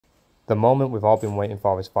The moment we've all been waiting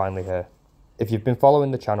for is finally here. If you've been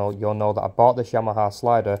following the channel, you'll know that I bought this Yamaha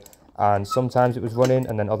slider and sometimes it was running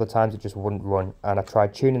and then other times it just wouldn't run. And I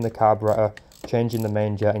tried tuning the carburetor, changing the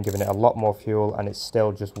main jet and giving it a lot more fuel, and it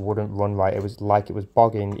still just wouldn't run right. It was like it was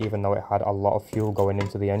bogging even though it had a lot of fuel going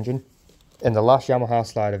into the engine. In the last Yamaha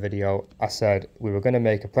slider video, I said we were going to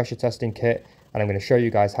make a pressure testing kit, and I'm going to show you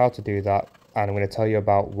guys how to do that. And I'm going to tell you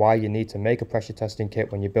about why you need to make a pressure testing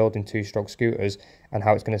kit when you're building two-stroke scooters and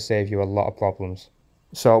how it's going to save you a lot of problems.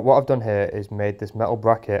 So what I've done here is made this metal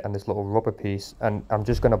bracket and this little rubber piece, and I'm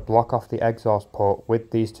just going to block off the exhaust port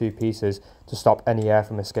with these two pieces to stop any air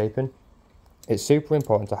from escaping. It's super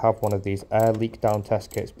important to have one of these air leak down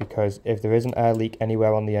test kits, because if there is an air leak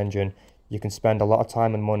anywhere on the engine, you can spend a lot of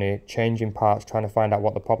time and money changing parts trying to find out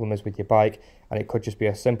what the problem is with your bike, and it could just be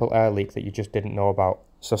a simple air leak that you just didn't know about.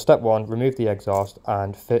 So step 1, remove the exhaust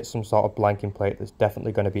and fit some sort of blanking plate that's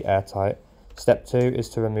definitely going to be airtight. Step 2 is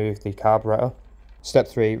to remove the carburetor. Step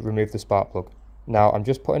 3, remove the spark plug. Now I'm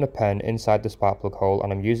just putting a pen inside the spark plug hole,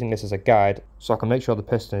 and I'm using this as a guide so I can make sure the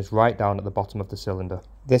piston is right down at the bottom of the cylinder.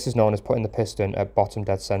 This is known as putting the piston at bottom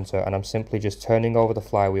dead center, and I'm simply just turning over the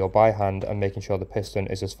flywheel by hand and making sure the piston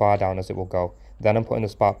is as far down as it will go. Then I'm putting the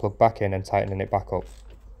spark plug back in and tightening it back up.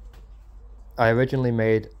 I originally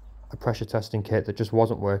made a pressure testing kit that just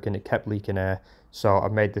wasn't working, it kept leaking air, so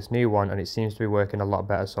I've made this new one and it seems to be working a lot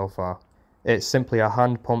better so far. It's simply a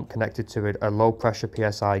hand pump connected to a low pressure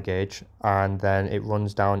PSI gauge, and then it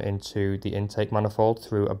runs down into the intake manifold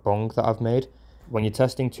through a bung that I've made. When you're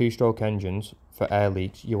testing two-stroke engines for air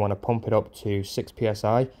leaks, you want to pump it up to 6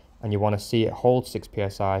 PSI and you want to see it hold 6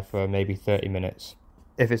 PSI for maybe 30 minutes.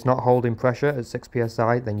 If it's not holding pressure at 6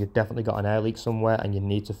 PSI, then you've definitely got an air leak somewhere and you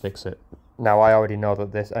need to fix it. Now I already know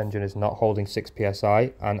that this engine is not holding 6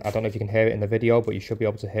 PSI, and I don't know if you can hear it in the video, but you should be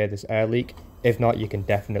able to hear this air leak. If not, you can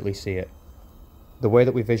definitely see it. The way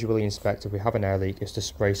that we visually inspect if we have an air leak is to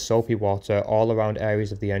spray soapy water all around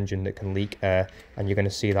areas of the engine that can leak air, and you're going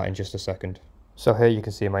to see that in just a second. So here you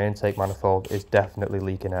can see my intake manifold is definitely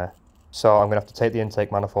leaking air. So I'm going to have to take the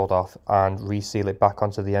intake manifold off and reseal it back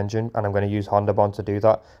onto the engine, and I'm going to use Honda Bond to do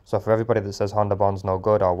that. So for everybody that says Honda Bond's no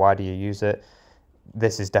good or why do you use it,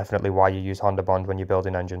 this is definitely why you use Honda Bond when you're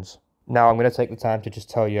building engines. Now I'm going to take the time to just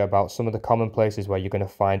tell you about some of the common places where you're going to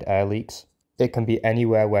find air leaks. It can be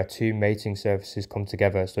anywhere where two mating surfaces come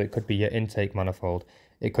together, so it could be your intake manifold,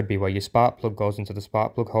 it could be where your spark plug goes into the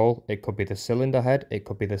spark plug hole, it could be the cylinder head, it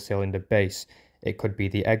could be the cylinder base, it could be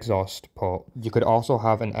the exhaust port. You could also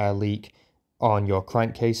have an air leak on your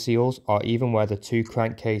crankcase seals, or even where the two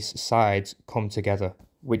crankcase sides come together,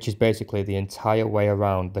 which is basically the entire way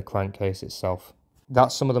around the crankcase itself.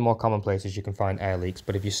 That's some of the more common places you can find air leaks,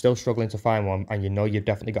 but if you're still struggling to find one and you know you've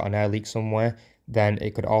definitely got an air leak somewhere, then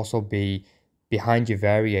it could also be behind your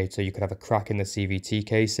variator. You could have a crack in the CVT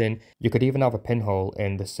casing. You could even have a pinhole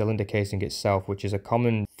in the cylinder casing itself, which is a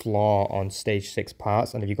common flaw on stage 6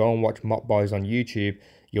 parts. And if you go and watch Mop Boys on YouTube,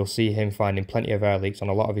 you'll see him finding plenty of air leaks on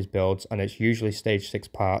a lot of his builds, and it's usually stage 6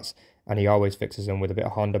 parts, and he always fixes them with a bit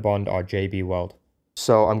of Honda Bond or JB Weld.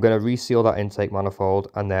 So I'm going to reseal that intake manifold,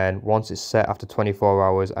 and then once it's set after 24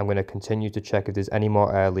 hours, I'm going to continue to check if there's any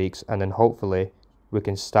more air leaks, and then hopefully we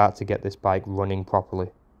can start to get this bike running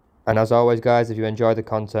properly. And as always guys, if you enjoy the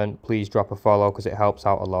content, please drop a follow because it helps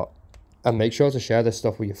out a lot. And make sure to share this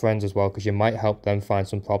stuff with your friends as well, because you might help them find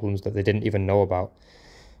some problems that they didn't even know about.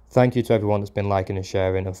 Thank you to everyone that's been liking and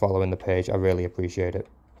sharing and following the page, I really appreciate it.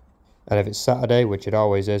 And if it's Saturday, which it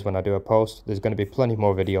always is when I do a post, there's going to be plenty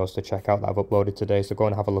more videos to check out that I've uploaded today, so go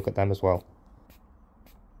and have a look at them as well.